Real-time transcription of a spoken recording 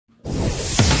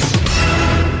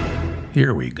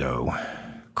Here we go.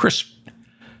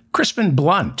 Crispin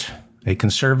Blunt, a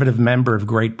conservative member of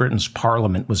Great Britain's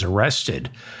parliament, was arrested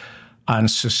on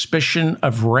suspicion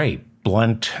of rape.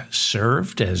 Blunt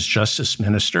served as Justice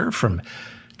Minister from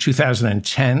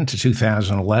 2010 to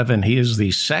 2011. He is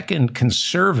the second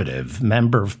conservative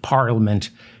member of parliament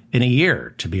in a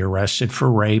year to be arrested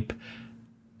for rape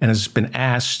and has been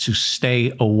asked to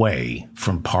stay away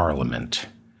from parliament.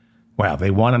 Wow,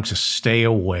 they want him to stay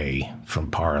away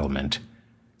from parliament.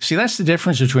 See, that's the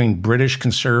difference between British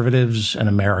conservatives and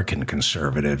American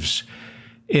conservatives.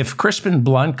 If Crispin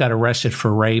Blunt got arrested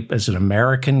for rape as an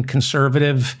American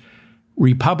conservative,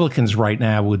 Republicans right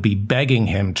now would be begging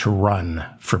him to run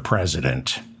for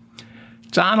president.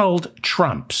 Donald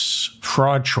Trump's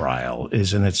fraud trial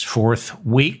is in its fourth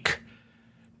week.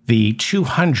 The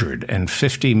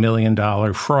 $250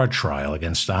 million fraud trial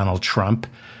against Donald Trump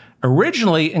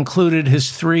originally included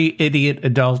his 3 idiot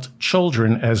adult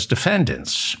children as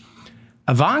defendants.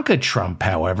 Ivanka Trump,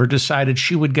 however, decided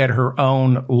she would get her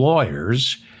own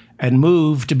lawyers and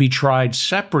move to be tried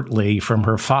separately from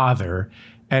her father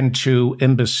and 2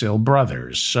 imbecile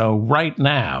brothers. So right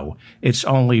now, it's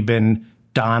only been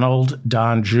Donald,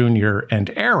 Don Jr., and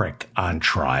Eric on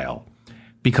trial.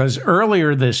 Because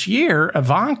earlier this year,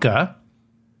 Ivanka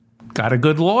got a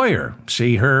good lawyer.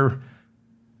 See, her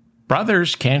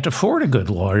brothers can't afford a good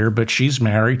lawyer, but she's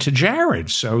married to Jared.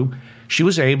 So she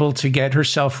was able to get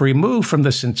herself removed from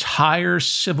this entire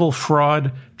civil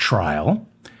fraud trial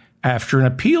after an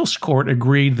appeals court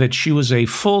agreed that she was a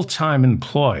full-time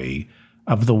employee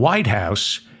of the White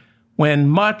House when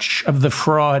much of the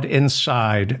fraud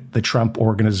inside the Trump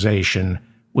organization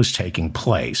was taking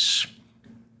place.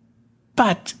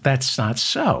 But that's not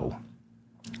so.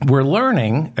 We're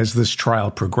learning as this trial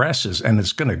progresses, and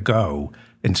it's going to go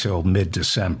until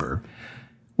mid-December,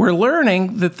 we're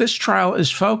learning that this trial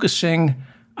is focusing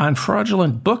on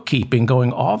fraudulent bookkeeping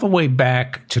going all the way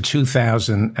back to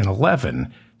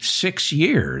 2011, 6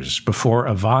 years before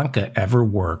Ivanka ever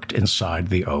worked inside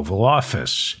the Oval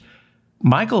Office.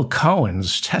 Michael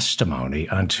Cohen's testimony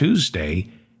on Tuesday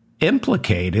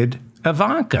implicated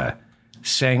Ivanka,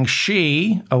 saying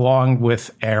she, along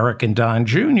with Eric and Don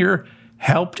Jr.,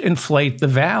 helped inflate the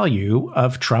value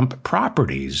of Trump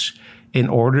properties in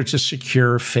order to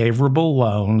secure favorable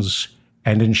loans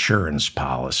and insurance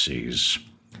policies.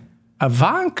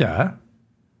 Ivanka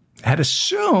had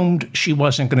assumed she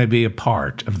wasn't going to be a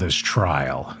part of this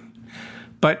trial,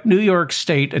 but New York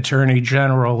State Attorney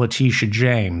General Letitia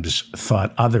James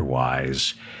thought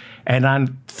otherwise. And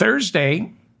on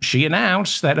Thursday, she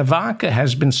announced that Ivanka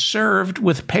has been served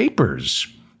with papers,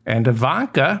 and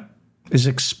Ivanka is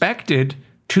expected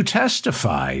to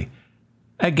testify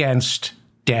against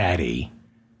Daddy.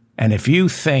 And if you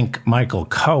think Michael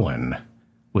Cohen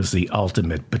was the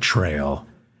ultimate betrayal,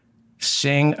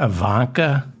 seeing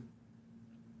Ivanka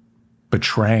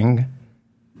betraying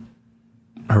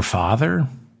her father,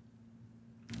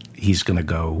 he's going to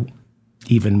go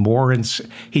even more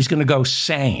he's going to go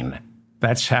sane.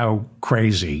 That's how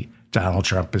crazy Donald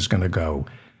Trump is going to go.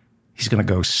 He's going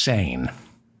to go sane.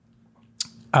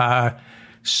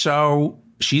 So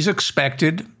she's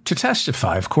expected to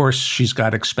testify. Of course, she's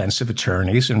got expensive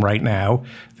attorneys, and right now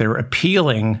they're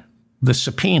appealing the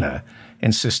subpoena,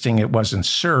 insisting it wasn't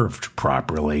served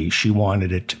properly. She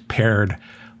wanted it paired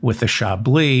with a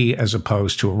Chablis as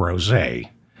opposed to a rosé.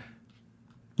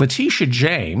 Letitia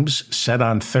James said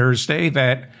on Thursday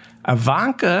that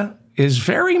Ivanka is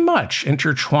very much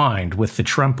intertwined with the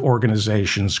Trump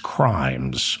organization's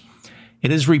crimes.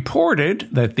 It is reported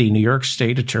that the New York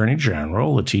State Attorney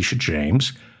General, Letitia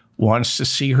James, wants to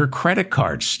see her credit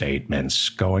card statements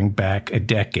going back a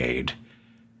decade.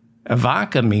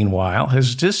 Ivanka, meanwhile,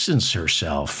 has distanced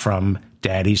herself from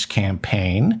Daddy's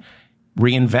campaign.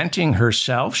 Reinventing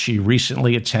herself, she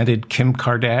recently attended Kim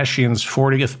Kardashian's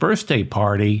 40th birthday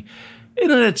party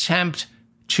in an attempt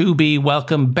to be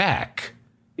welcomed back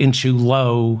into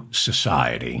low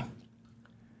society.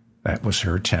 That was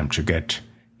her attempt to get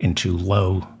into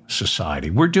low society.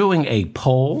 We're doing a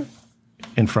poll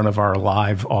in front of our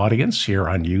live audience here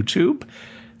on YouTube.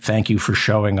 Thank you for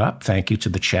showing up. Thank you to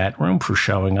the chat room for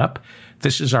showing up.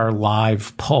 This is our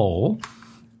live poll.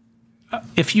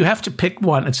 If you have to pick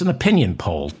one, it's an opinion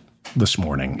poll this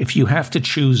morning. If you have to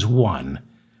choose one,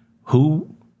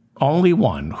 only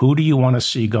one, who do you want to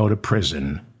see go to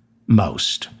prison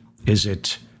most? Is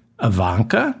it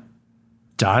Ivanka,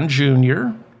 Don Jr.,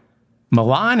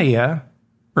 Melania,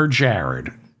 or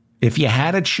Jared? If you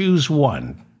had to choose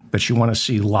one that you want to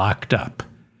see locked up,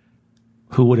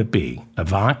 who would it be?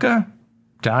 Ivanka,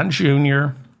 Don Jr.,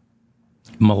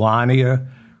 Melania,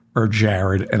 or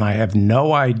Jared? And I have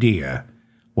no idea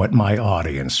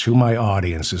who my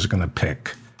audience is going to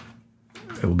pick.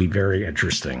 It will be very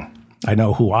interesting. I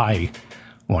know who I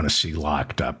want to see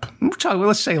locked up.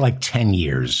 Let's say like 10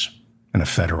 years in a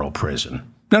federal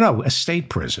prison. No, a state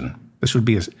prison. This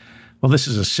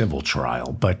is a civil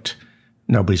trial, but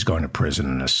nobody's going to prison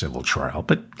in a civil trial.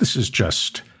 But this is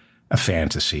just a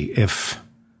fantasy. If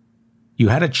you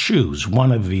had to choose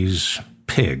one of these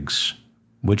pigs,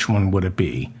 which one would it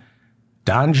be?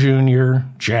 Don Jr.,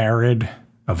 Jared,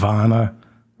 Ivanka,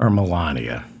 or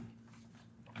Melania?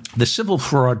 The civil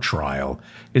fraud trial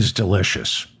is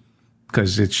delicious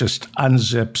because it just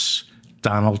unzips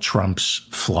Donald Trump's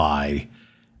fly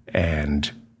and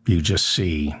you just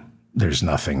see there's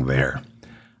nothing there.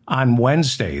 On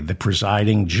Wednesday, the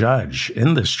presiding judge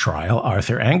in this trial,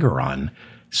 Arthur Engoron,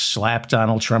 slapped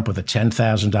Donald Trump with a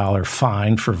 $10,000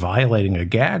 fine for violating a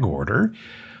gag order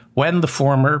when the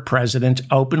former president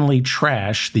openly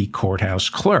trashed the courthouse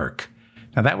clerk.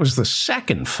 Now, that was the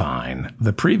second fine.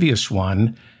 The previous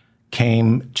one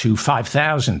came to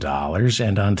 $5,000,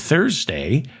 and on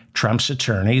Thursday, Trump's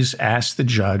attorneys asked the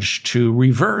judge to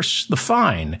reverse the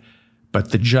fine,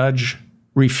 but the judge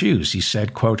refused. He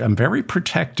said, quote, "I'm very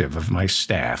protective of my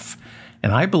staff,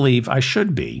 and I believe I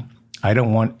should be. I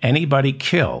don't want anybody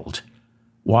killed.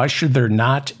 Why should there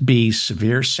not be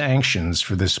severe sanctions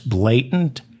for this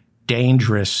blatant,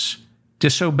 dangerous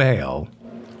disobeyal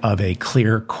of a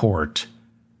clear court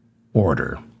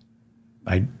order?"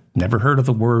 I never heard of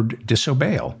the word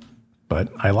disobeyal,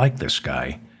 but I like this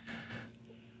guy.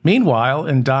 Meanwhile,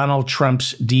 in Donald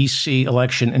Trump's D.C.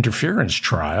 election interference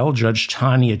trial, Judge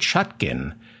Tanya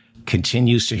Chutkin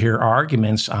continues to hear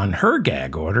arguments on her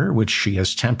gag order, which she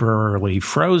has temporarily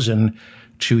frozen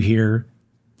to hear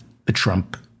the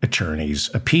Trump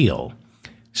attorney's appeal.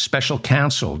 Special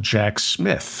counsel Jack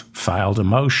Smith filed a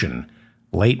motion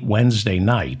late Wednesday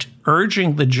night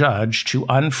urging the judge to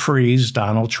unfreeze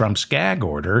Donald Trump's gag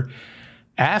order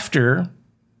after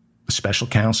the special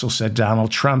counsel said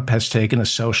Donald Trump has taken to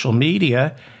social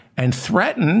media and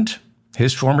threatened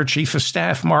his former chief of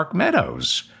staff, Mark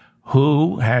Meadows,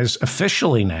 who has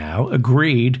officially now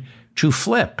agreed to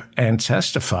flip and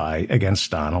testify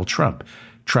against Donald Trump.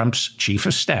 Trump's chief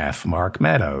of staff, Mark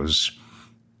Meadows,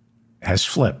 has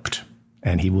flipped,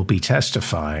 and he will be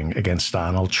testifying against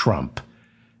Donald Trump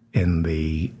in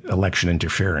the election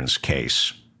interference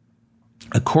case.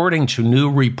 According to new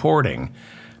reporting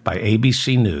by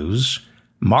ABC News,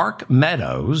 Mark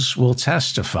Meadows will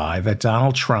testify that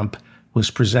Donald Trump was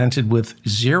presented with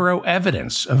zero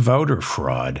evidence of voter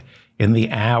fraud in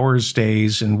the hours,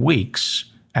 days, and weeks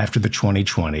after the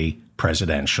 2020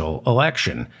 presidential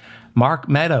election. Mark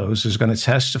Meadows is going to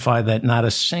testify that not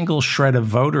a single shred of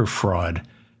voter fraud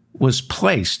was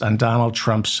placed on Donald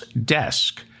Trump's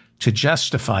desk to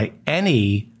justify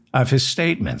any of his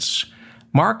statements.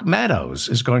 Mark Meadows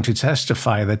is going to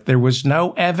testify that there was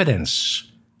no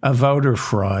evidence of voter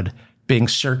fraud being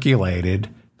circulated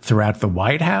throughout the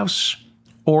White House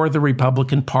or the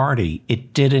Republican Party.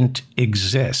 It didn't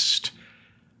exist,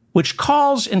 which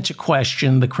calls into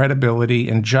question the credibility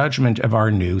and judgment of our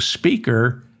new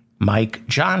Speaker, Mike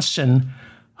Johnson,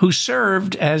 who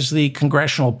served as the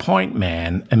congressional point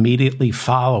man immediately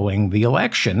following the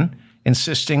election,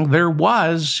 insisting there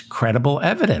was credible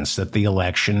evidence that the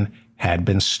election had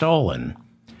been stolen.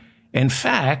 In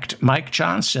fact, Mike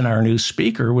Johnson, our new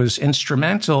Speaker, was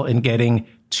instrumental in getting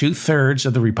 2/3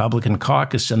 of the Republican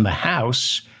caucus in the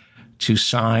House to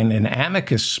sign an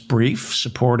amicus brief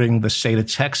supporting the state of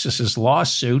Texas's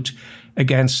lawsuit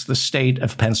against the state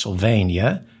of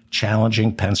Pennsylvania,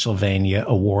 challenging Pennsylvania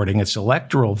awarding its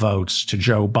electoral votes to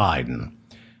Joe Biden.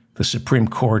 The Supreme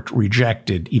Court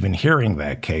rejected even hearing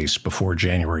that case before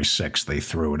January 6th. They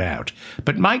threw it out.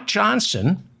 But Mike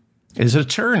Johnson is an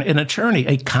attorney,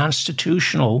 a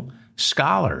constitutional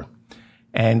scholar,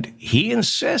 and he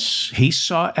insists he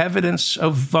saw evidence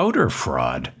of voter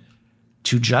fraud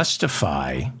to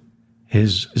justify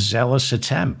his zealous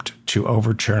attempt to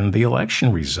overturn the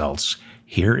election results.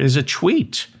 Here is a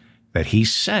tweet that he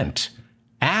sent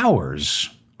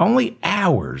only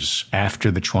hours after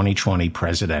the 2020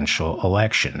 presidential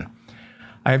election.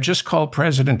 "I have just called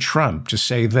President Trump to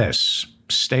say this: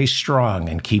 stay strong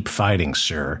and keep fighting,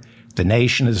 sir. The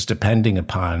nation is depending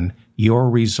upon your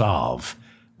resolve.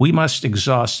 We must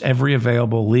exhaust every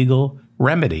available legal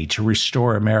remedy to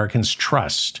restore Americans'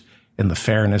 trust in the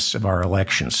fairness of our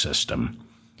election system."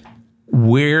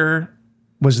 Where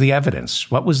was the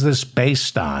evidence? What was this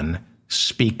based on,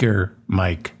 Speaker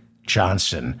Mike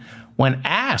Johnson? When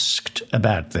asked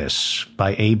about this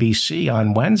by ABC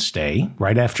on Wednesday,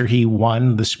 right after he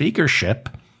won the speakership,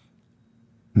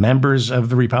 members of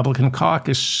the Republican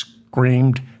caucus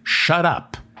screamed, "Shut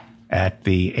up. at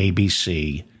the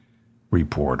ABC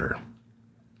Reporter.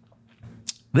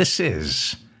 This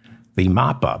is the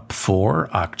mop-up for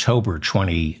October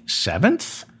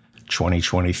 27th,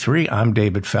 2023. I'm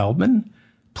David Feldman.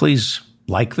 Please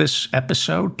like this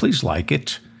episode. Please like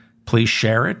it. Please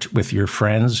share it with your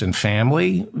friends and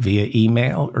family via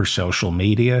email or social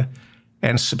media,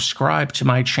 and subscribe to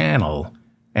my channel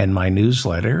and my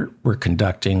newsletter. We're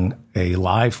conducting a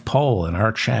live poll in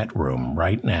our chat room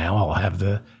right now. I'll have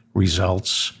the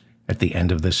results at the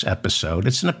end of this episode.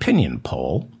 It's an opinion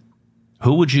poll.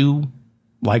 Who would you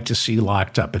like to see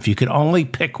locked up? If you could only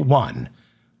pick one,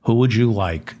 who would you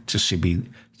like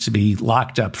to be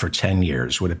locked up for 10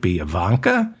 years? Would it be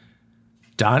Ivanka,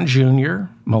 Don Jr.,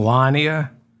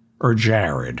 Melania, or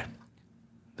Jared?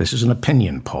 This is an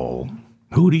opinion poll.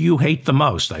 Who do you hate the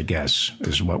most, I guess,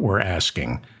 is what we're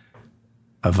asking.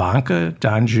 Ivanka,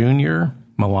 Don Jr.,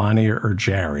 Melania, or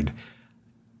Jared?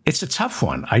 It's a tough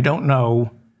one. I don't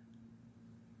know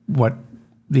who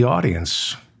the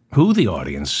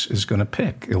audience is going to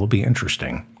pick. It will be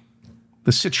interesting.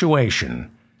 The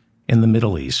situation in the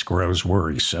Middle East grows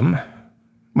worrisome.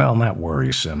 Well, not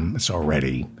worrisome. It's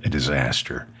already a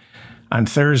disaster. On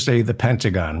Thursday, the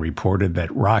Pentagon reported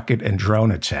that rocket and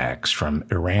drone attacks from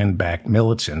Iran-backed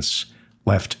militants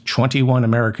left 21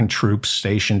 American troops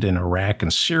stationed in Iraq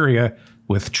and Syria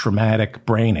with traumatic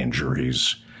brain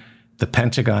injuries. The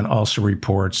Pentagon also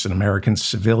reports an American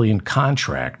civilian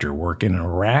contractor working in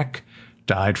Iraq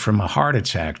died from a heart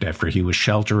attack after he was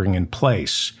sheltering in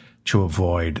place to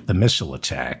avoid the missile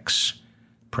attacks.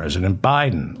 President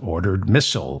Biden ordered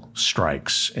missile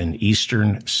strikes in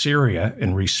eastern Syria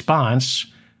in response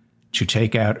to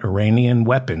take out Iranian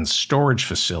weapons storage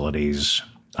facilities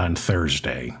on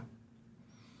Thursday.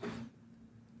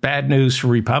 Bad news for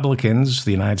Republicans.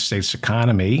 The United States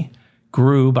economy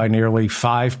grew by nearly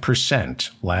 5%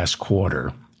 last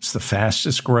quarter. It's the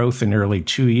fastest growth in nearly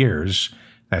 2 years.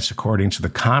 That's according to the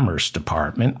Commerce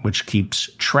Department, which keeps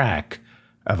track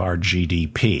of our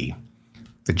GDP.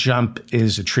 The jump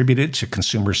is attributed to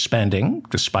consumer spending,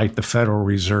 despite the Federal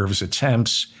Reserve's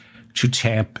attempts to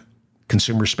tamp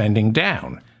consumer spending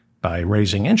down by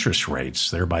raising interest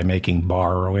rates, thereby making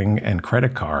borrowing and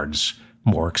credit cards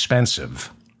more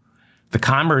expensive. The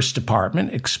Commerce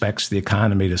Department expects the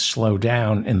economy to slow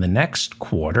down in the next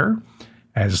quarter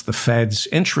as the Fed's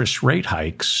interest rate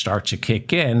hikes start to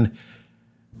kick in,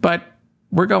 but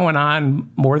we're going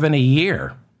on more than a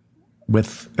year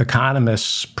with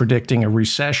economists predicting a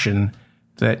recession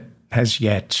that has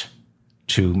yet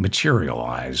to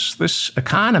materialize. This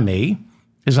economy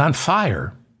is on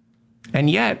fire, and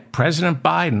yet President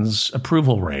Biden's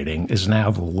approval rating is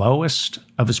now the lowest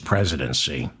of his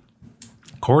presidency.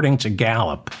 According to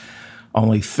Gallup,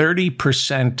 only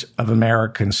 30% of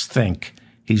Americans think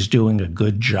he's doing a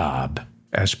good job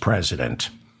as president.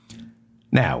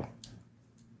 Now,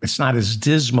 it's not as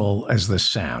dismal as this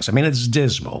sounds. I mean, it's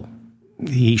dismal.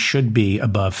 He should be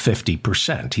above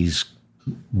 50%. He's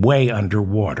way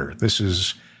underwater.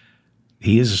 His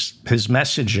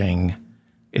messaging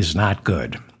is not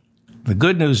good. The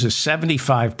good news is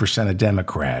 75% of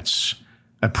Democrats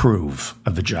approve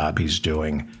of the job he's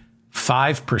doing.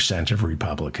 5% of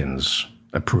Republicans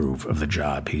approve of the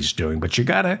job he's doing. But you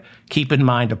got to keep in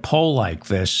mind a poll like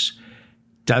this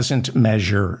doesn't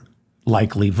measure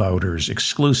likely voters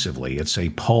exclusively. It's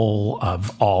a poll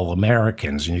of all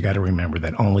Americans. And you got to remember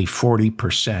that only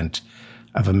 40%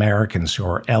 of Americans who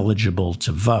are eligible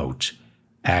to vote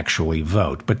actually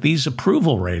vote. But these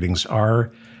approval ratings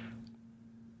are,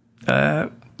 they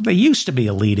used to be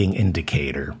a leading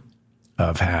indicator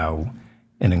of how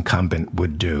an incumbent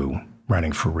would do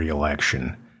running for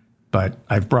re-election. But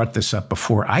I've brought this up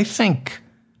before. I think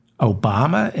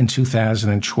Obama in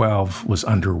 2012 was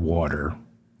underwater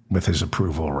with his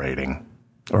approval rating,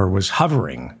 or was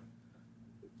hovering,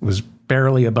 was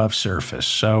barely above surface.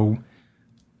 So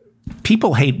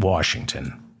people hate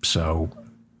Washington. So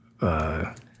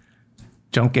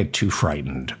don't get too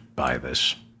frightened by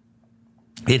this.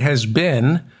 It has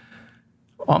been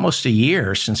almost a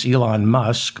year since Elon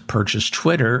Musk purchased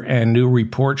Twitter, and new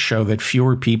reports show that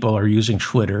fewer people are using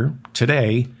Twitter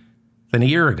today than a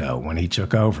year ago when he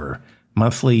took over.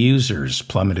 Monthly users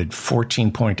plummeted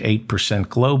 14.8%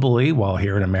 globally, while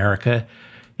here in America,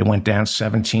 it went down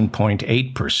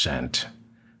 17.8%.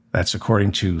 That's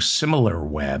according to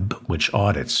SimilarWeb, which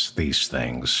audits these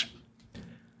things.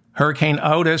 Hurricane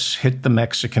Otis hit the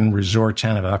Mexican resort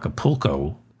town of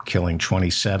Acapulco, killing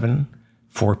 27.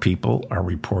 4 people are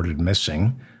reported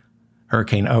missing.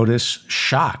 Hurricane Otis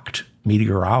shocked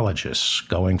meteorologists,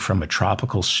 going from a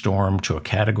tropical storm to a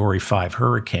Category 5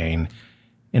 hurricane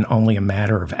in only a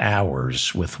matter of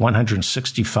hours. With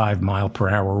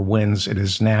 165-mile-per-hour winds, it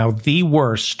is now the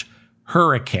worst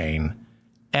hurricane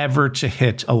ever to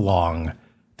hit along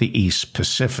the East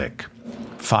Pacific.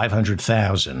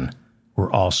 500,000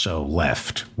 were also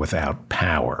left without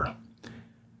power.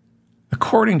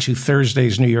 According to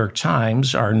Thursday's New York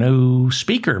Times, our new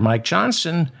speaker, Mike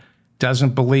Johnson,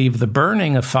 doesn't believe the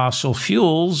burning of fossil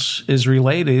fuels is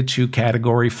related to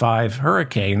Category 5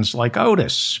 hurricanes like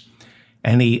Otis,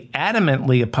 and he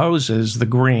adamantly opposes the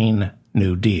Green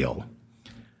New Deal.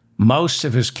 Most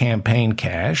of his campaign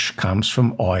cash comes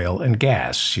from oil and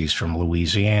gas. He's from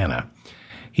Louisiana.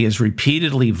 He has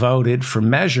repeatedly voted for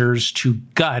measures to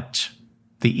gut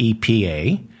the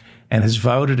EPA and has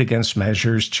voted against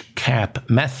measures to cap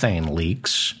methane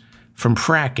leaks from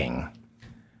fracking.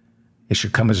 It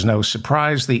should come as no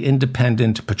surprise the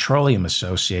Independent Petroleum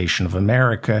Association of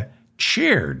America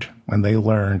cheered when they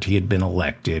learned he had been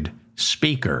elected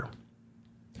Speaker.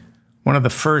 One of the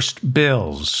first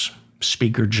bills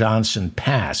Speaker Johnson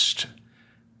passed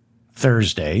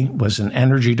Thursday was an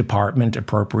Energy Department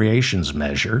appropriations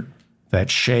measure that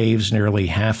shaves nearly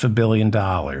 $500 million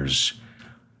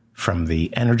from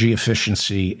the Energy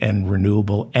Efficiency and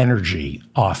Renewable Energy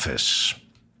Office.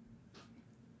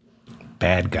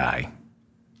 Bad guy.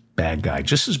 Bad guy.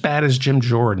 Just as bad as Jim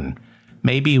Jordan.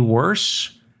 Maybe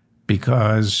worse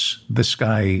because this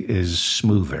guy is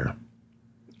smoother.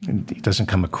 He doesn't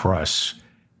come across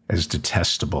as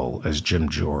detestable as Jim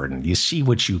Jordan. You see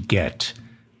what you get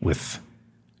with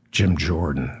Jim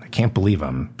Jordan. I can't believe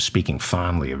I'm speaking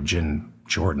fondly of Jim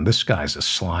Jordan. This guy's a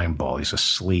slime ball. He's a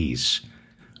sleaze.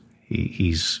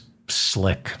 He's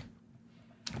slick.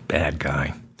 Bad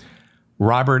guy.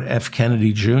 Robert F.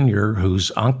 Kennedy Jr.,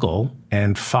 whose uncle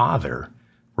and father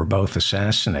were both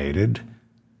assassinated,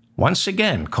 once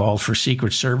again called for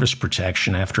Secret Service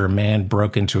protection after a man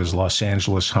broke into his Los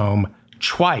Angeles home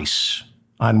twice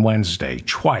on Wednesday.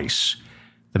 Twice.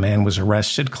 The man was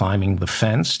arrested climbing the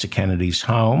fence to Kennedy's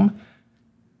home,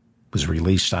 was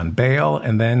released on bail,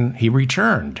 and then he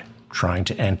returned, trying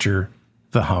to enter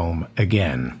the home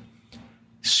again.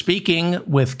 Speaking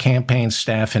with campaign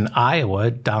staff in Iowa,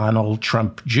 Donald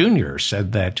Trump Jr.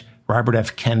 said that Robert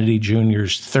F. Kennedy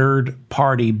Jr.'s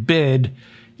third-party bid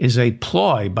is a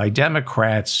ploy by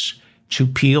Democrats to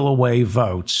peel away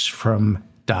votes from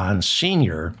Don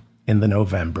Sr. in the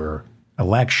November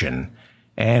election.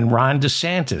 And Ron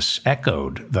DeSantis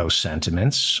echoed those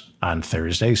sentiments on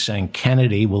Thursday, saying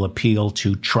Kennedy will appeal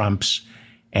to Trump's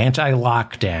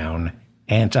anti-lockdown,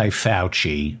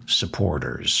 anti-Fauci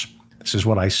supporters. This is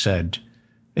what I said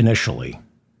initially,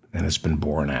 and it's been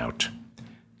borne out.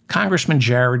 Congressman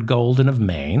Jared Golden of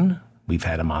Maine, we've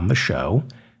had him on the show,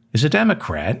 is a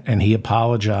Democrat, and he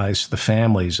apologized to the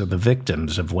families of the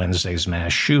victims of Wednesday's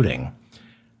mass shooting.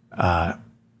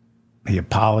 He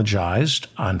apologized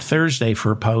on Thursday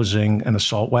for opposing an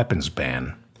assault weapons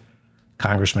ban.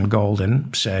 Congressman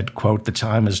Golden said, quote, "The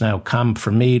time has now come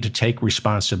for me to take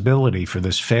responsibility for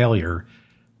this failure,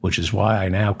 which is why I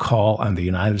now call on the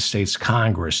United States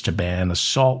Congress to ban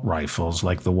assault rifles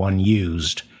like the one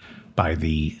used by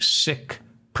the sick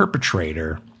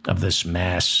perpetrator of this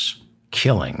mass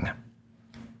killing."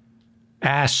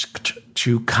 Asked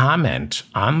to comment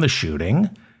on the shooting,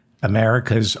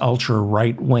 America's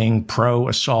ultra-right-wing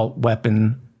pro-assault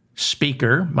weapon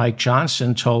speaker, Mike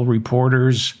Johnson, told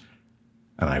reporters,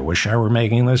 and I wish I were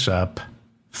making this up,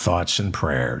 thoughts and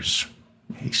prayers.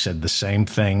 He said the same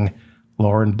thing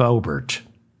Lauren Boebert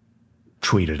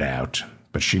tweeted out,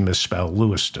 but she misspelled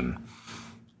Lewiston.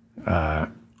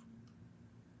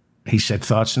 He said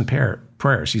thoughts and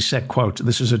prayers. He said, quote,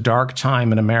 "This is a dark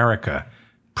time in America.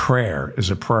 Prayer is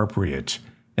appropriate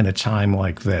in a time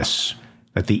like this,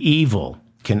 that the evil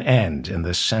can end and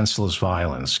this senseless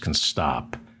violence can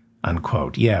stop,"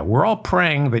 unquote. Yeah, we're all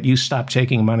praying that you stop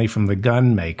taking money from the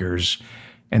gun makers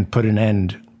and put an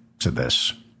end to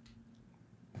this.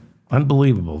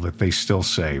 Unbelievable that they still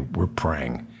say we're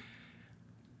praying.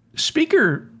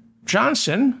 Speaker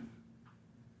Johnson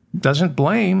doesn't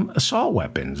blame assault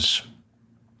weapons.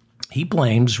 He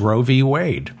blames Roe v.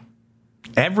 Wade.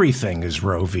 Everything is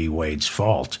Roe v. Wade's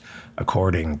fault,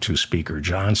 according to Speaker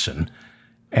Johnson.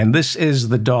 And this is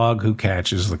the dog who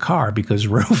catches the car, because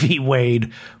Roe v. Wade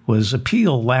was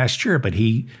appealed last year, but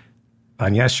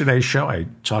on yesterday's show, I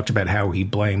talked about how he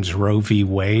blames Roe v.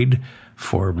 Wade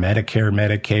for Medicare,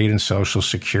 Medicaid, and Social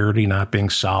Security not being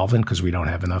solvent because we don't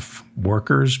have enough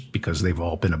workers because they've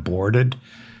all been aborted.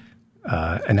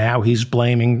 And now he's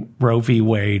blaming Roe v.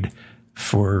 Wade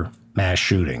for mass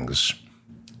shootings.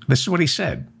 This is what he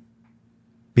said.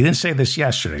 He didn't say this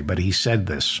yesterday, but he said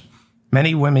this.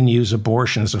 "Many women use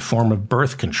abortion as a form of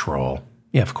birth control.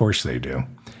 Yeah, of course they do.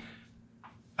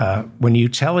 When you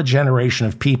tell a generation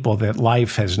of people that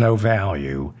life has no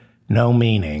value, no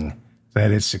meaning,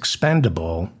 that it's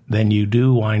expendable, then you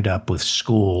do wind up with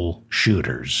school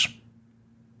shooters.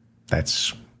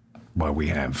 That's why we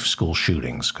have school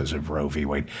shootings, because of Roe v.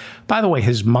 Wade. By the way,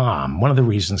 his mom, one of the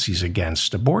reasons he's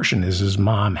against abortion is his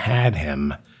mom had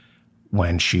him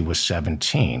when she was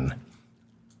 17.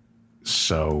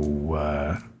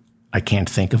 So I can't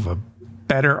think of a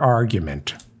better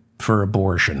argument for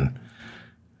abortion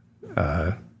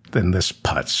than this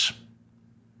putz.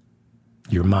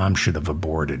 Your mom should have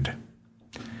aborted.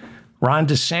 Ron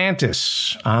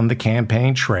DeSantis on the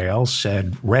campaign trail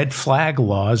said red flag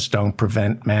laws don't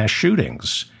prevent mass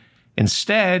shootings.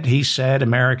 Instead, he said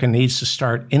America needs to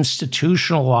start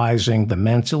institutionalizing the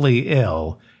mentally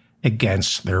ill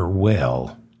against their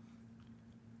will.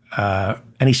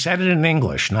 And he said it in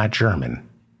English, not German.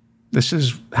 This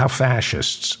is how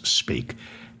fascists speak.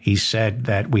 He said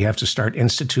that we have to start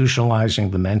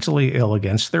institutionalizing the mentally ill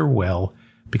against their will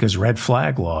because red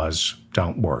flag laws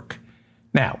don't work.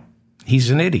 Now,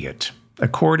 he's an idiot.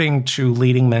 According to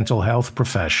leading mental health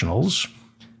professionals,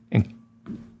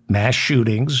 mass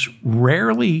shooters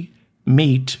rarely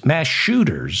meet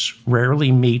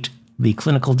the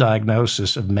clinical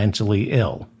diagnosis of mentally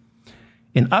ill.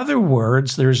 In other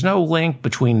words, there's no link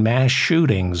between mass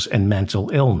shootings and mental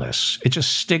illness. It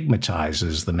just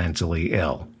stigmatizes the mentally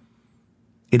ill.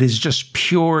 It is just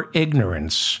pure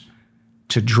ignorance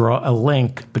to draw a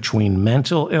link between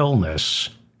mental illness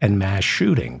and mass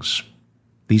shootings.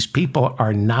 These people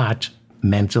are not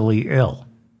mentally ill.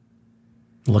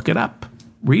 Look it up.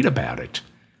 Read about it.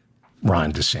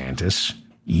 Ron DeSantis,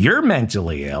 you're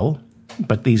mentally ill,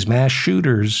 but these mass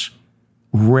shooters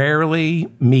rarely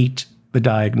meet the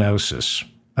diagnosis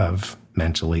of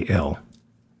mentally ill.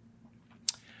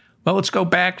 Well, let's go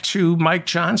back to Mike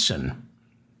Johnson.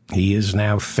 He is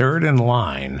now third in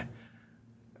line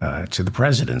to the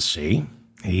presidency.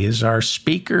 He is our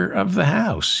Speaker of the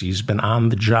House. He's been on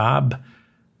the job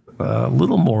a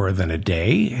little more than a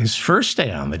day. His first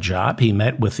day on the job, he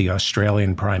met with the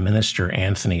Australian Prime Minister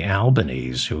Anthony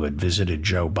Albanese, who had visited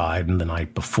Joe Biden the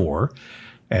night before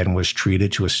and was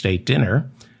treated to a state dinner.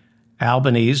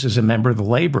 Albanese is a member of the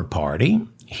Labour Party.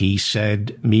 He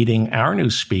said meeting our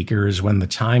new speaker is when the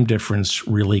time difference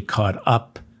really caught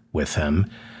up with him,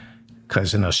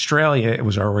 because in Australia it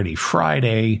was already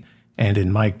Friday, and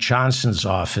in Mike Johnson's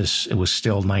office it was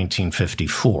still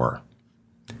 1954.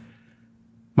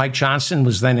 Mike Johnson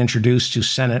was then introduced to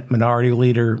Senate Minority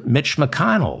Leader Mitch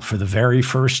McConnell for the very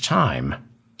first time,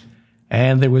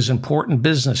 and there was important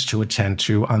business to attend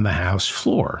to on the House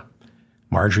floor.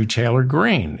 Marjorie Taylor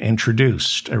Greene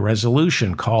introduced a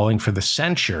resolution calling for the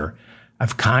censure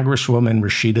of Congresswoman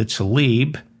Rashida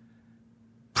Tlaib,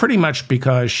 pretty much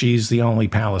because she's the only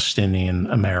Palestinian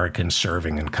American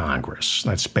serving in Congress.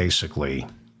 That's basically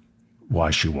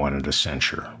why she wanted to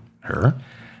censure her.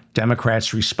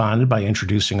 Democrats responded by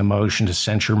introducing a motion to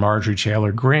censure Marjorie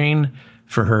Taylor Greene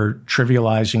for her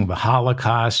trivializing the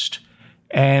Holocaust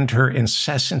and her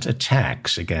incessant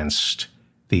attacks against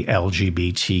the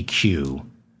LGBTQ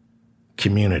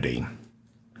community.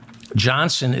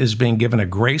 Johnson is being given a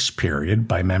grace period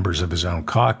by members of his own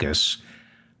caucus,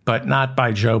 but not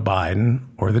by Joe Biden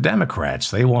or the Democrats.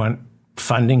 They want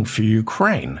funding for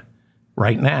Ukraine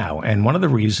right now. And one of the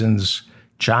reasons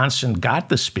Johnson got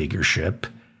the speakership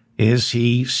is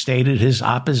he stated his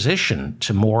opposition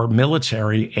to more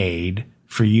military aid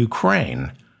for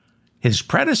Ukraine. His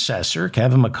predecessor,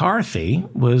 Kevin McCarthy,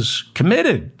 was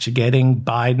committed to getting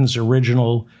Biden's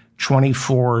original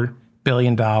 $24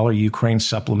 billion Ukraine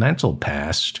supplemental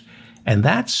passed, and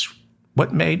that's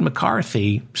what made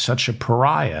McCarthy such a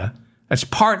pariah. That's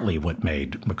partly what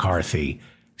made McCarthy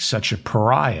such a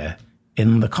pariah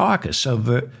in the caucus. So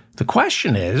the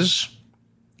question is,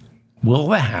 will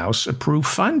the House approve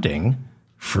funding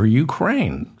for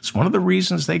Ukraine? It's one of the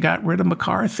reasons they got rid of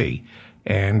McCarthy.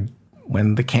 And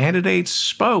when the candidates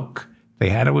spoke, they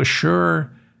had to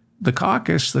assure the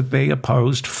caucus that they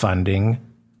opposed funding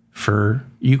for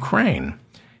Ukraine.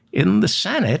 In the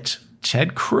Senate,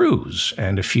 Ted Cruz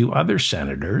and a few other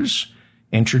senators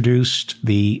introduced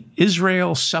the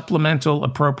Israel Supplemental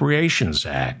Appropriations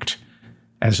Act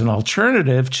as an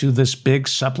alternative to this big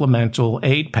supplemental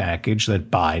aid package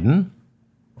that Biden,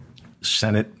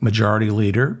 Senate Majority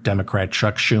Leader, Democrat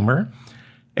Chuck Schumer,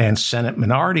 and Senate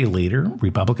Minority Leader,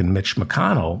 Republican Mitch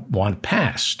McConnell, want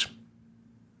passed.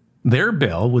 Their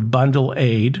bill would bundle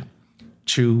aid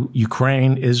to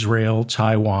Ukraine, Israel,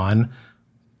 Taiwan.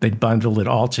 They'd bundle it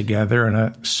all together in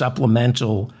a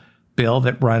supplemental bill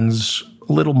that runs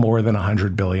a little more than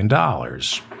 $100 billion.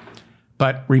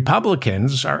 But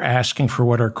Republicans are asking for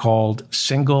what are called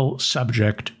single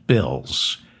subject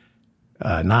bills,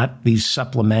 not these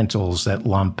supplementals that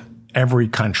lump every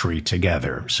country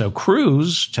together. So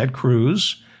Ted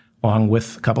Cruz, along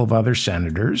with a couple of other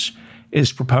senators,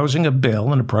 is proposing a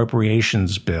bill, an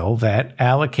appropriations bill, that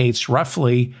allocates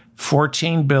roughly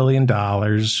 $14 billion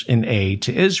in aid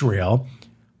to Israel,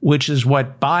 which is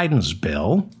what Biden's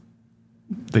bill,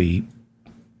 the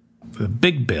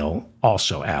big bill,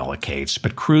 also allocates.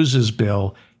 But Cruz's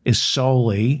bill is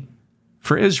solely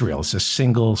for Israel. It's a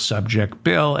single subject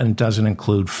bill and doesn't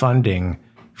include funding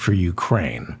for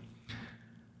Ukraine.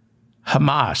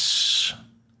 Hamas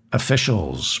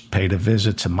officials paid a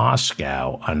visit to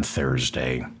Moscow on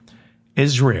Thursday.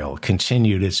 Israel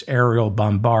continued its aerial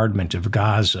bombardment of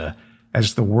Gaza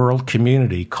as the world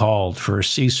community called for a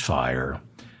ceasefire.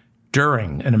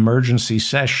 During an emergency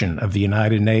session of the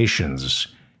United Nations,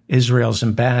 Israel's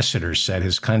ambassador said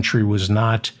his country was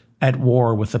not at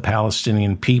war with the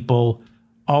Palestinian people,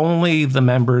 only the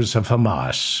members of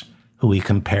Hamas, who he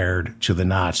compared to the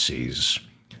Nazis.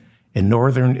 In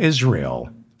northern Israel,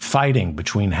 fighting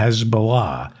between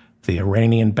Hezbollah, the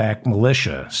Iranian-backed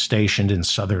militia stationed in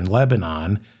southern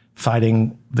Lebanon,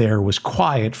 fighting there was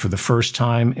quiet for the first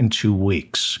time in 2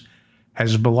 weeks.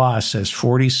 Hezbollah says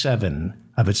 47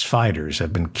 of its fighters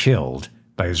have been killed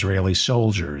by Israeli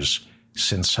soldiers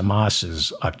since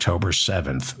Hamas's October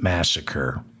 7th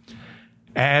massacre.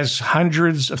 As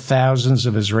hundreds of thousands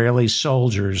of Israeli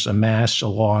soldiers amass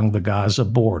along the Gaza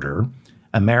border,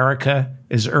 America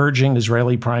is urging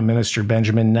Israeli Prime Minister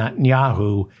Benjamin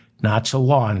Netanyahu not to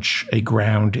launch a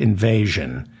ground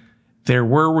invasion. There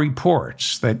were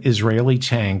reports that Israeli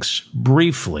tanks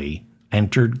briefly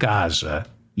entered Gaza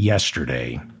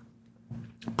yesterday.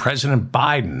 President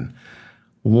Biden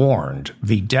warned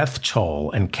the death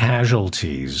toll and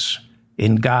casualties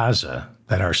in Gaza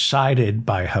that are cited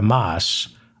by Hamas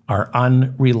are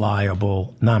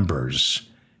unreliable numbers.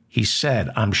 He said,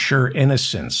 "I'm sure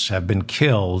innocents have been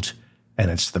killed,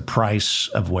 and it's the price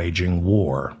of waging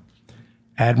war."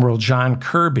 Admiral John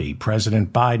Kirby,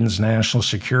 President Biden's national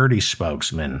security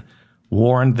spokesman,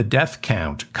 warned the death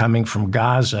count coming from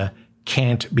Gaza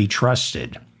can't be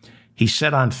trusted. He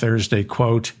said on Thursday,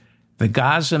 quote, "The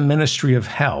Gaza Ministry of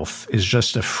Health is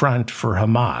just a front for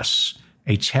Hamas,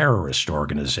 a terrorist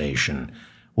organization.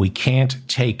 We can't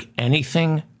take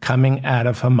anything coming out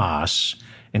of Hamas,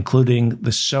 including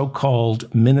the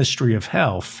so-called Ministry of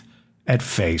Health, at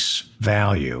face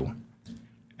value."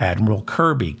 Admiral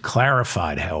Kirby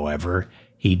clarified, however,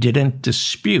 he didn't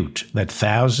dispute that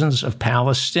thousands of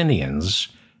Palestinians,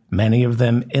 many of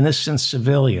them innocent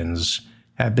civilians,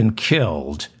 have been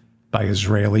killed by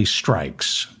Israeli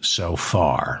strikes so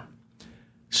far.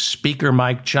 Speaker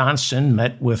Mike Johnson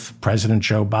met with President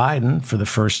Joe Biden for the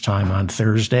first time on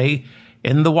Thursday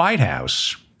in the White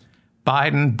House.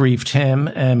 Biden briefed him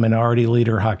and Minority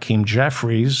Leader Hakeem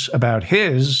Jeffries about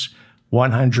his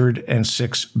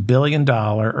 $106 billion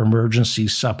emergency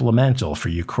supplemental for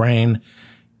Ukraine,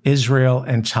 Israel,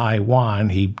 and Taiwan.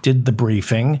 He did the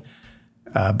briefing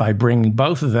by bringing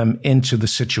both of them into the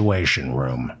Situation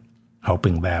Room,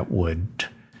 hoping that would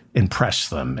impress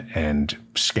them and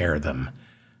scare them.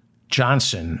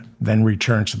 Johnson then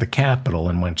returned to the Capitol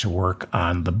and went to work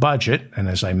on the budget. And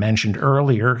as I mentioned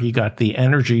earlier, he got the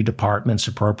Energy Department's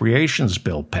appropriations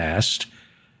bill passed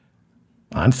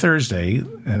on Thursday,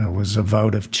 and it was a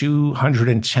vote of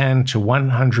 210 to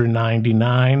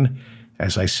 199.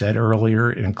 As I said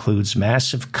earlier, it includes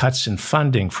massive cuts in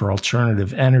funding for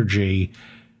alternative energy.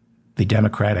 The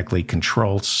democratically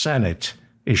controlled Senate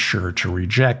is sure to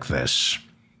reject this.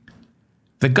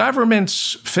 The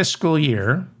government's fiscal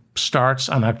year starts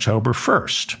on October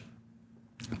 1st,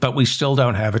 but we still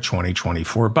don't have a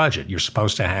 2024 budget. You're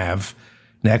supposed to have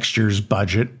next year's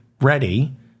budget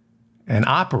ready and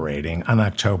operating on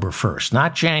October 1st,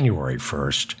 not January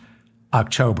 1st,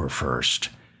 October 1st.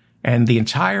 And the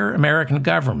entire American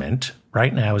government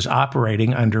right now is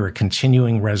operating under a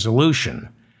continuing resolution.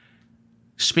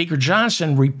 Speaker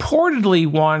Johnson reportedly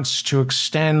wants to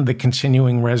extend the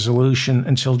continuing resolution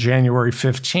until January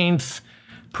 15th,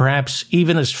 perhaps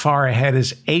even as far ahead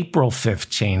as April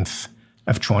 15th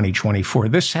of 2024.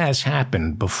 This has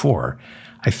happened before.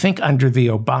 I think under the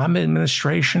Obama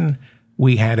administration,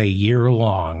 we had a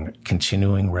year-long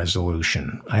continuing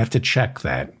resolution. I have to check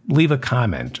that. Leave a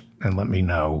comment and let me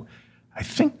know. I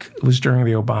think it was during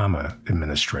the Obama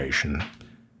administration.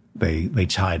 They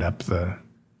tied up the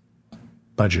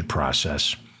budget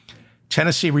process.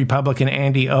 Tennessee Republican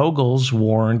Andy Ogles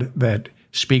warned that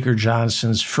Speaker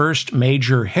Johnson's first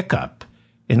major hiccup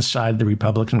inside the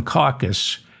Republican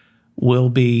caucus will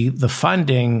be the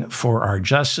funding for our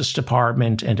Justice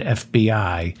Department and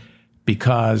FBI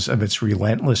because of its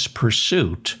relentless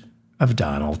pursuit of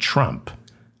Donald Trump.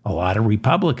 A lot of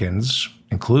Republicans,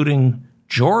 including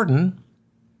Jim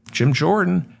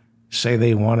Jordan, say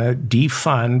they want to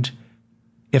defund,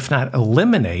 if not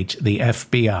eliminate, the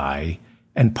FBI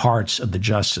and parts of the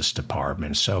Justice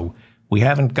Department. So we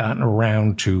haven't gotten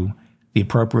around to the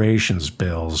appropriations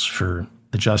bills for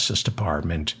the Justice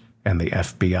Department and the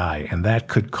FBI, and that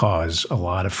could cause a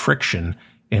lot of friction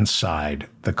inside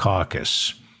the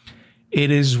caucus. It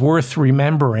is worth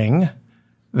remembering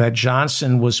that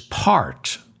Johnson was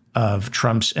part of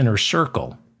Trump's inner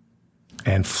circle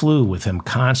and flew with him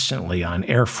constantly on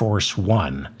Air Force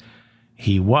One.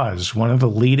 He was one of the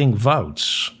leading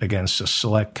votes against a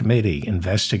select committee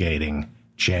investigating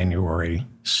January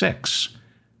 6.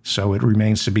 So it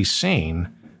remains to be seen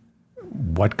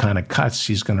what kind of cuts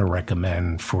he's going to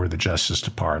recommend for the Justice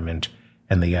Department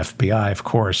and the FBI. Of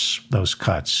course, those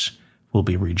cuts will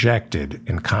be rejected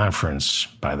in conference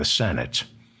by the Senate.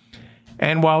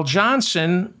 And while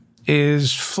Johnson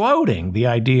is floating the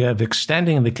idea of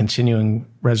extending the continuing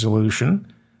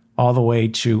resolution all the way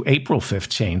to April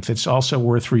 15th, it's also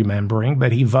worth remembering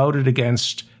that he voted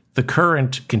against the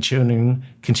current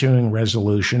continuing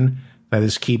resolution that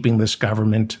is keeping this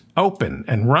government open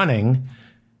and running.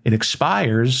 It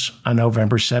expires on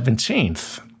November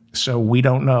 17th. So we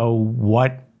don't know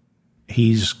what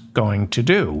he's going to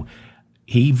do.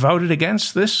 He voted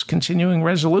against this continuing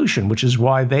resolution, which is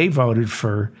why they voted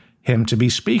for him to be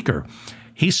Speaker.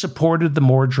 He supported the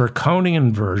more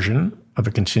draconian version of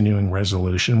a continuing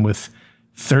resolution with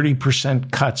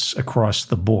 30% cuts across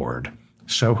the board.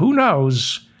 So who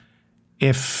knows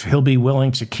if he'll be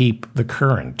willing to keep the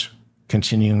current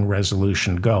continuing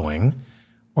resolution going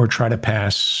or try to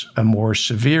pass a more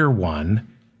severe one,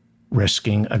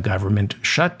 risking a government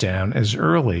shutdown as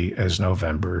early as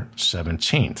November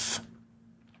 17th.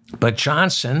 But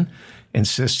Johnson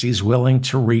insists he's willing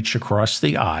to reach across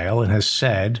the aisle and has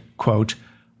said, quote,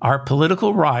 "Our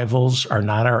political rivals are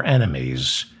not our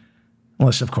enemies,"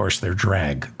 unless, of course, they're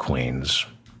drag queens.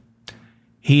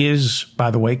 He is,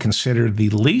 by the way, considered the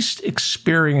least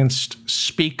experienced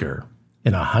speaker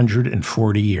in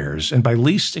 140 years. And by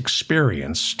least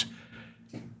experienced,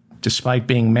 despite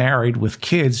being married with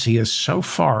kids, he has so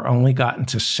far only gotten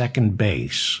to second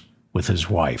base with his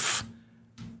wife.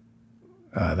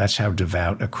 That's how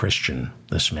devout a Christian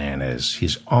this man is.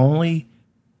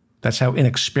 That's how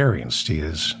inexperienced he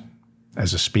is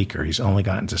as a speaker. He's only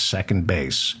gotten to second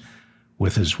base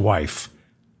with his wife.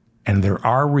 And there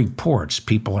are reports,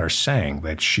 people are saying,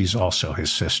 that she's also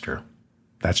his sister.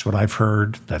 That's what I've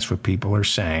heard. That's what people are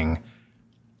saying.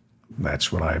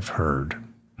 That's what I've heard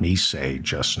me say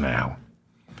just now.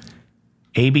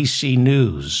 ABC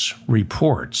News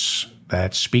reports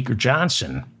that Speaker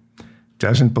Johnson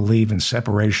doesn't believe in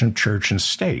separation of church and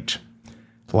state.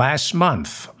 Last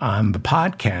month, on the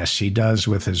podcast he does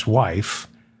with his wife,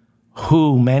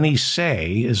 who many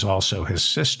say is also his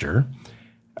sister,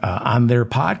 on their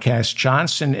podcast,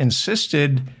 Johnson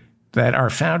insisted that our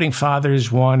founding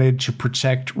fathers wanted to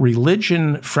protect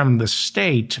religion from the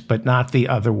state, but not the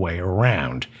other way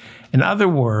around. In other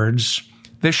words,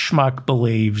 this schmuck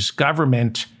believes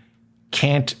government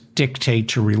can't dictate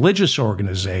to religious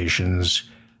organizations,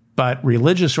 but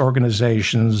religious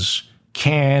organizations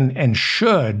can and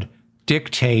should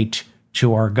dictate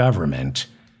to our government.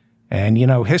 And,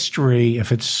 history,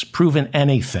 if it's proven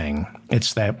anything,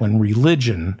 it's that when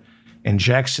religion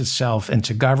injects itself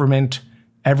into government,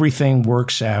 everything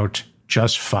works out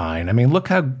just fine. I mean, look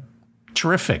how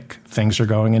terrific things are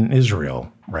going in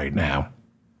Israel right now.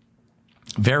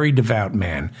 Very devout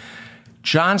man.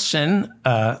 Johnson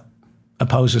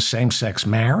opposes same-sex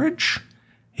marriage.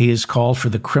 He has called for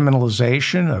the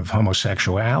criminalization of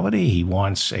homosexuality. He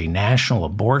wants a national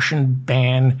abortion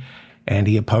ban, and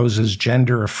he opposes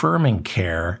gender-affirming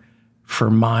care for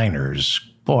minors.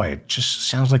 Boy, it just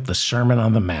sounds like the Sermon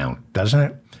on the Mount, doesn't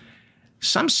it?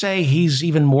 Some say he's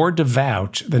even more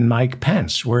devout than Mike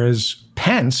Pence, whereas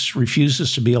Pence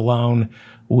refuses to be alone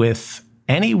with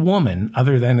any woman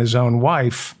other than his own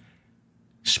wife.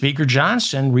 Speaker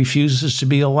Johnson refuses to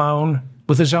be alone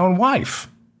with his own wife.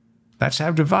 That's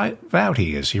how devout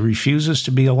he is. He refuses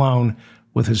to be alone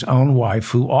with his own wife,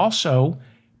 who also,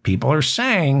 people are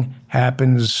saying,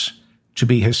 happens to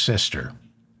be his sister.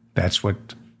 That's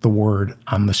what the word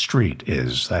on the street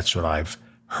is. That's what I've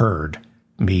heard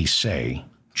me say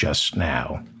just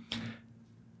now.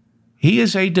 He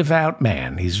is a devout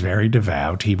man. He's very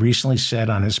devout. He recently said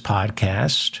on his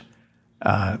podcast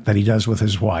that he does with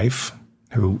his wife,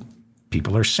 who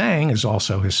people are saying is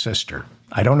also his sister.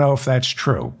 I don't know if that's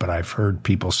true, but I've heard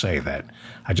people say that.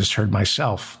 I just heard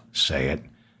myself say it.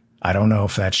 I don't know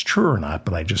if that's true or not,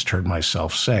 but I just heard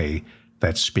myself say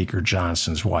that Speaker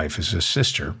Johnson's wife is his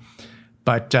sister.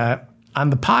 But on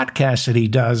the podcast that he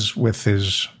does with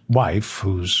his wife,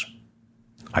 who's,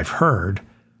 I've heard,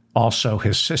 also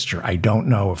his sister, I don't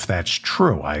know if that's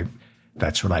true.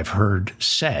 That's what I've heard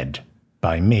said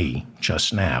by me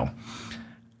just now.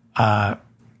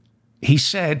 He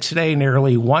said today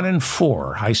nearly 1 in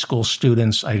 4 high school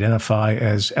students identify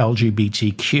as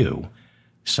LGBTQ.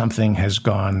 Something has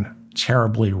gone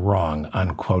terribly wrong,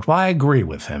 unquote. Well, I agree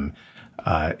with him.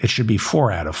 It should be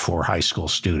 4 out of 4 high school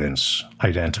students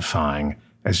identifying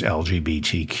as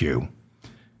LGBTQ.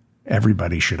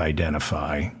 Everybody should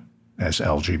identify as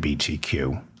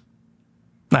LGBTQ.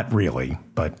 Not really,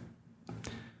 but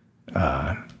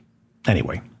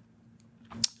anyway.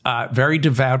 Very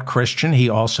devout Christian. He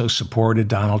also supported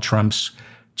Donald Trump's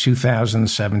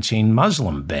 2017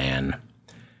 Muslim ban.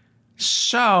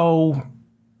 So,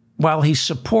 while he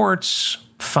supports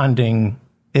funding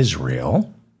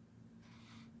Israel,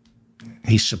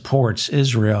 it's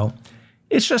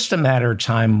just a matter of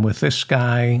time with this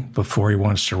guy before he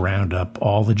wants to round up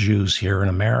all the Jews here in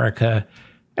America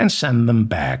and send them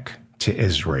back to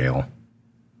Israel.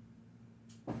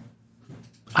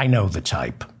 I know the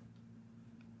type.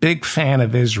 Big fan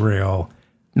of Israel,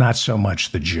 not so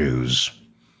much the Jews,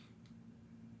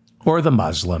 or the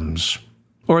Muslims,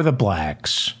 or the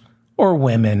blacks, or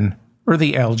women, or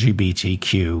the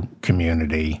LGBTQ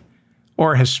community,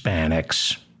 or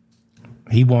Hispanics.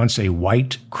 He wants a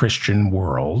white Christian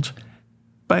world,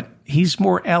 but he's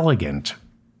more elegant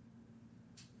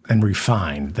and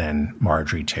refined than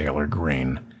Marjorie Taylor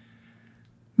Greene.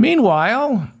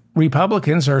 Meanwhile,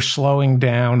 Republicans are slowing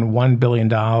down $1 billion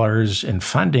in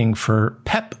funding for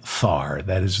PEPFAR,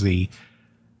 that is the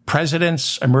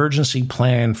President's Emergency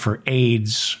Plan for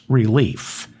AIDS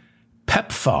Relief.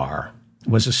 PEPFAR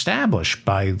was established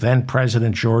by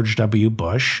then-President George W.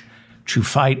 Bush to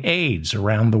fight AIDS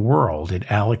around the world. It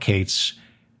allocates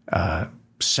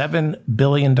 $7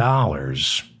 billion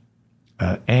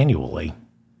annually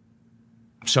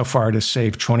so far to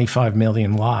save 25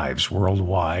 million lives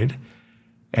worldwide,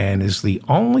 and is the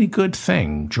only good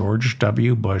thing George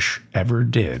W. Bush ever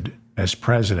did as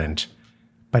president,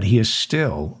 but he is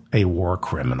still a war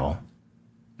criminal.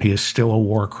 He is still a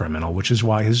war criminal, which is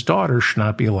why his daughter should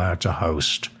not be allowed to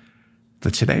host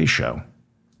the Today Show.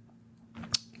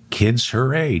 Kids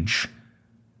her age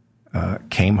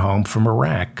came home from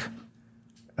Iraq.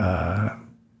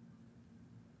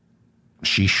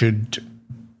 She should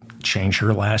change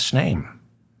her last name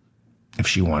if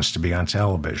she wants to be on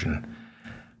television.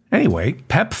 Anyway,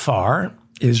 PEPFAR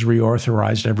is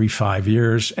reauthorized every 5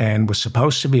 years and was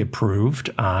supposed to be approved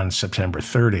on September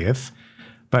 30th,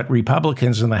 but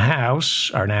Republicans in the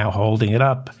House are now holding it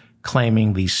up,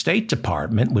 claiming the State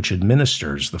Department, which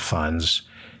administers the funds,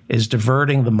 is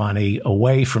diverting the money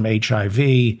away from HIV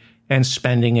and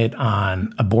spending it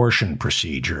on abortion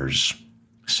procedures.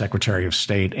 Secretary of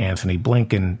State Anthony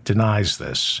Blinken denies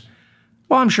this.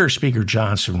 Well, I'm sure Speaker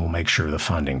Johnson will make sure the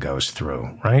funding goes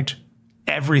through, right?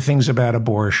 Everything's about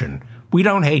abortion. We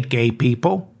don't hate gay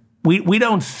people. We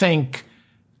don't think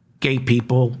gay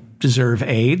people deserve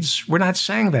AIDS. We're not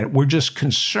saying that. We're just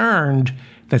concerned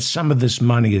that some of this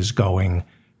money is going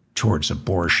towards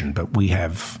abortion. But we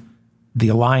have the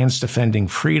Alliance Defending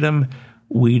Freedom.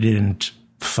 We didn't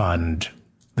fund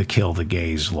the Kill the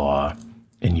Gays law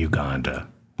in Uganda.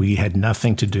 We had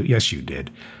nothing to do. Yes, you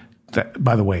did.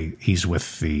 By the way, he's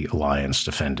with the Alliance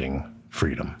Defending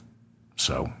Freedom.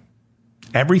 So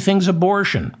everything's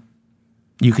abortion.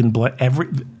 You can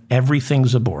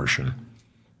everything's abortion,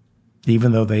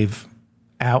 even though they've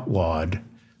outlawed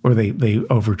or they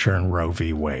overturned Roe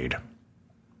v. Wade.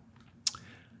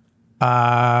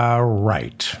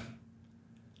 Right.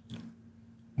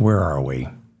 Where are we?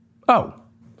 Oh,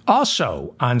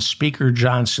 also on Speaker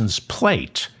Johnson's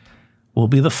plate will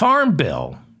be the Farm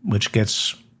Bill, which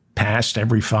gets passed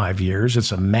every 5 years.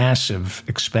 It's a massive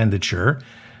expenditure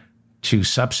to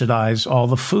subsidize all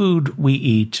the food we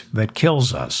eat that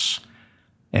kills us.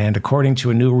 And according to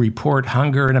a new report,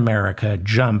 hunger in America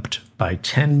jumped by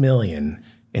 10 million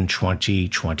in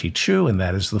 2022, and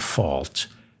that is the fault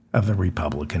of the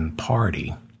Republican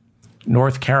Party.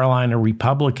 North Carolina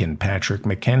Republican Patrick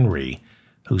McHenry,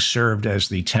 who served as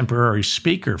the temporary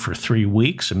speaker for 3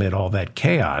 weeks amid all that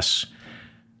chaos,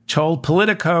 told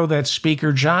Politico that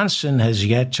Speaker Johnson has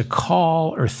yet to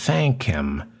call or thank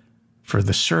him for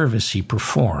the service he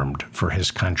performed for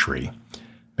his country.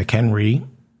 McHenry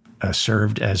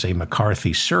served as a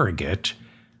McCarthy surrogate.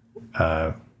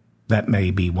 That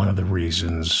may be one of the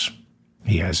reasons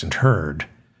he hasn't heard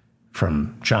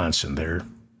from Johnson.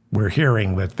 We're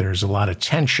hearing that there's a lot of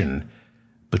tension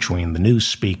between the new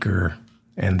speaker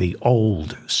and the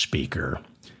old speaker.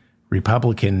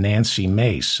 Republican Nancy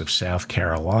Mace of South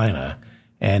Carolina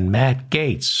and Matt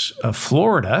Gaetz of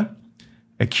Florida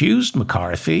accused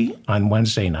McCarthy on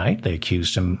Wednesday night. They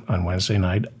accused him on Wednesday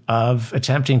night of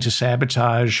attempting to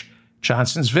sabotage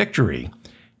Johnson's victory.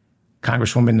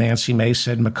 Congresswoman Nancy Mace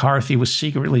said McCarthy was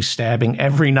secretly stabbing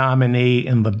every nominee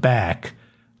in the back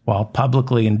while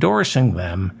publicly endorsing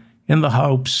them in the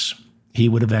hopes he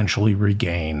would eventually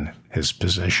regain his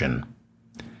position.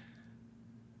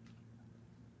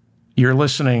 You're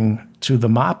listening to the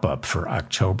mop-up for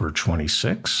October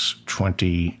 26,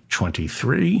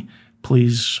 2023.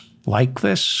 Please like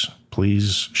this.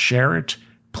 Please share it.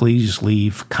 Please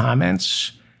leave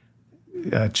comments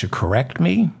to correct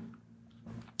me,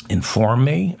 inform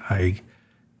me. I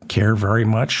care very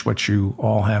much what you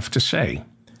all have to say.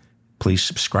 Please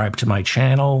subscribe to my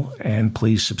channel and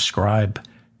please subscribe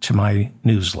to my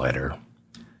newsletter.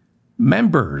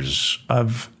 Members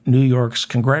of New York's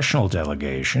congressional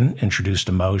delegation introduced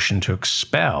a motion to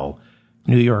expel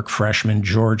New York freshman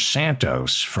George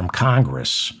Santos from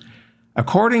Congress.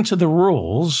 According to the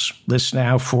rules, this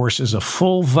now forces a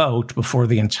full vote before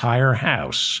the entire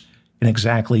House in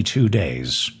exactly 2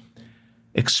 days.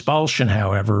 Expulsion,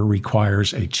 however,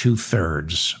 requires a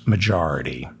 2/3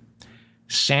 majority.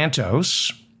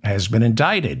 Santos has been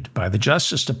indicted by the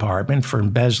Justice Department for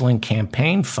embezzling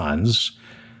campaign funds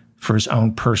for his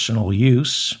own personal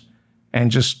use and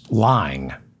just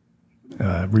lying.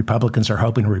 Republicans are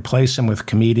hoping to replace him with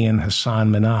comedian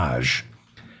Hassan Minhaj.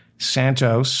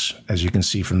 Santos, as you can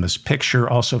see from this picture,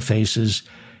 also faces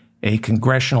a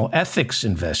congressional ethics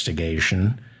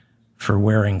investigation for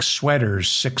wearing sweaters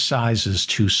 6 sizes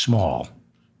too small.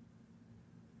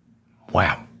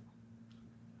 Wow.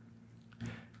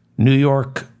 New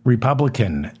York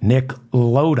Republican Nick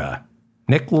LaLota,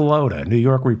 New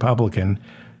York Republican,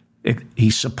 he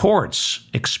supports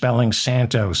expelling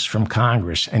Santos from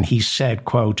Congress, and he said,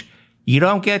 quote, "You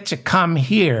don't get to come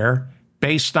here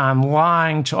based on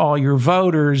lying to all your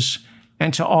voters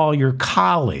and to all your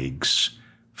colleagues."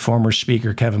 Former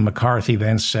Speaker Kevin McCarthy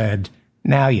then said,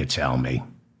 "Now you tell me.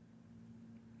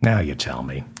 Now you tell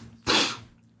me."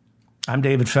 I'm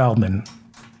David Feldman,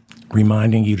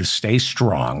 reminding you to stay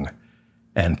strong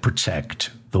and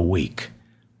protect the weak.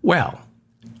 Well,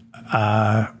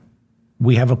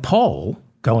 we have a poll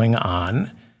going on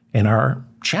in our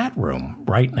chat room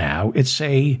right now. It's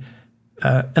an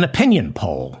opinion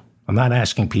poll. I'm not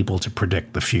asking people to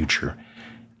predict the future.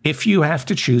 If you have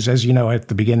to choose, as you know, at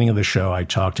the beginning of the show, I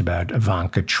talked about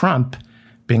Ivanka Trump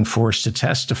being forced to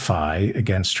testify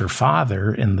against her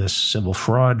father in this civil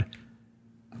fraud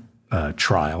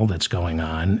trial that's going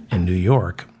on in New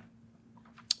York.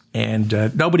 And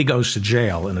nobody goes to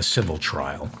jail in a civil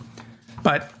trial.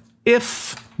 But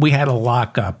if we had to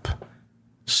lock up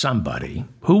somebody,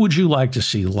 who would you like to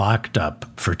see locked up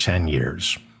for 10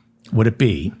 years? Would it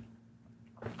be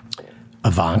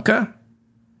Ivanka,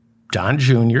 Don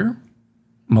Jr.,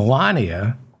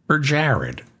 Melania, or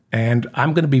Jared? And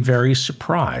I'm going to be very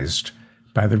surprised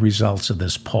by the results of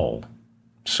this poll.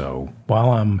 So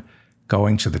while I'm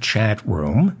going to the chat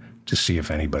room to see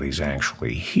if anybody's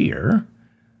actually here,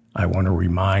 I want to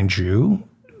remind you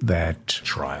that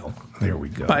trial. There we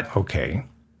go. But okay.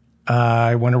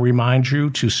 I want to remind you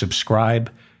to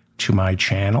subscribe to my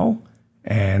channel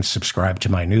and subscribe to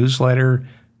my newsletter.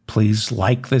 Please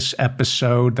like this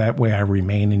episode. That way I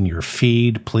remain in your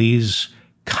feed. Please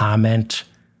comment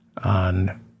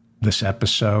on this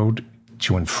episode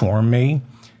to inform me,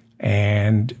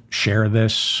 and share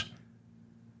this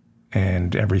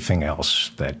and everything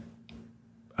else that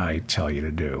I tell you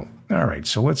to do. All right,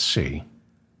 so let's see.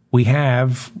 We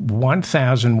have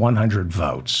 1,100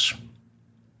 votes.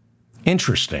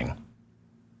 Interesting.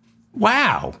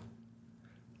 Wow.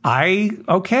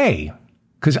 Okay.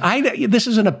 Because this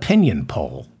is an opinion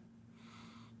poll.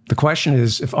 The question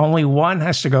is, if only one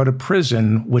has to go to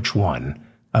prison, which one?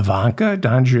 Ivanka,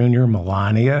 Don Jr.,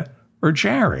 Melania, or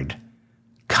Jared?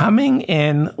 Coming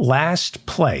in last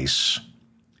place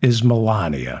is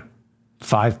Melania.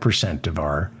 5% of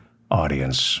our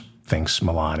audience thinks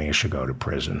Melania should go to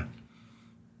prison.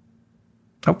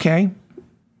 Okay.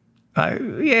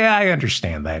 Yeah, I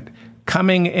understand that.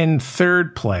 Coming in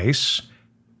third place.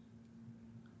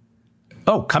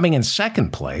 Oh, coming in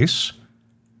second place,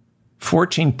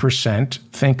 14%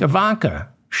 think Ivanka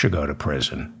should go to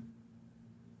prison.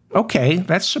 Okay,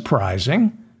 that's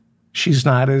surprising. She's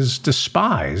not as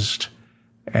despised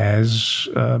as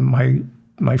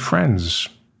my friends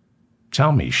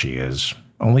tell me she is.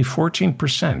 Only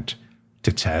 14%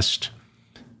 to test.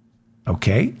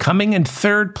 Okay. Coming in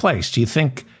third place, do you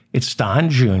think it's Don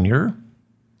Jr.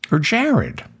 or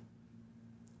Jared?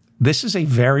 This is a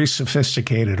very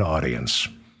sophisticated audience.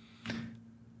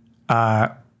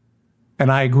 And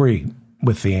I agree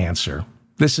with the answer.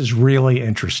 This is really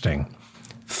interesting.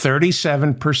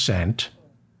 37%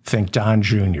 think Don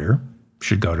Jr.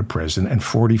 should go to prison, and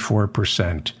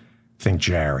 44% think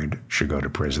Jared should go to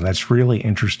prison. That's really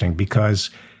interesting because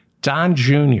Don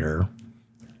Jr.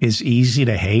 is easy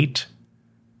to hate,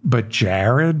 but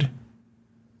Jared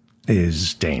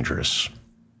is dangerous.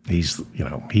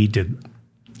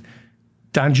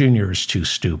 Don Jr. is too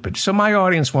stupid. So my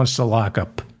audience wants to lock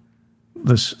up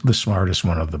the smartest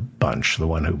one of the bunch, the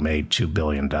one who made $2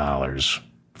 billion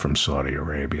from Saudi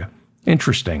Arabia.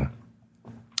 Interesting.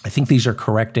 I think these are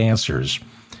correct answers.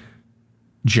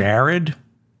 Jared,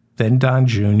 then Don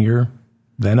Jr.,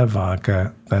 then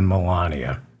Ivanka, then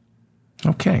Melania.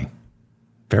 Okay.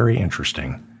 Very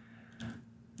interesting.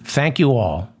 Thank you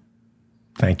all.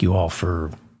 Thank you all for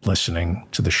listening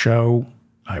to the show.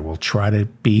 I will try to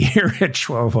be here at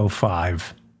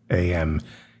 12:05 a.m.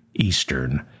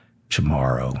 Eastern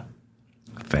tomorrow.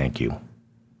 Thank you.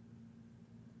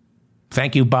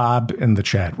 Thank you, Bob, in the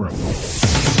chat room.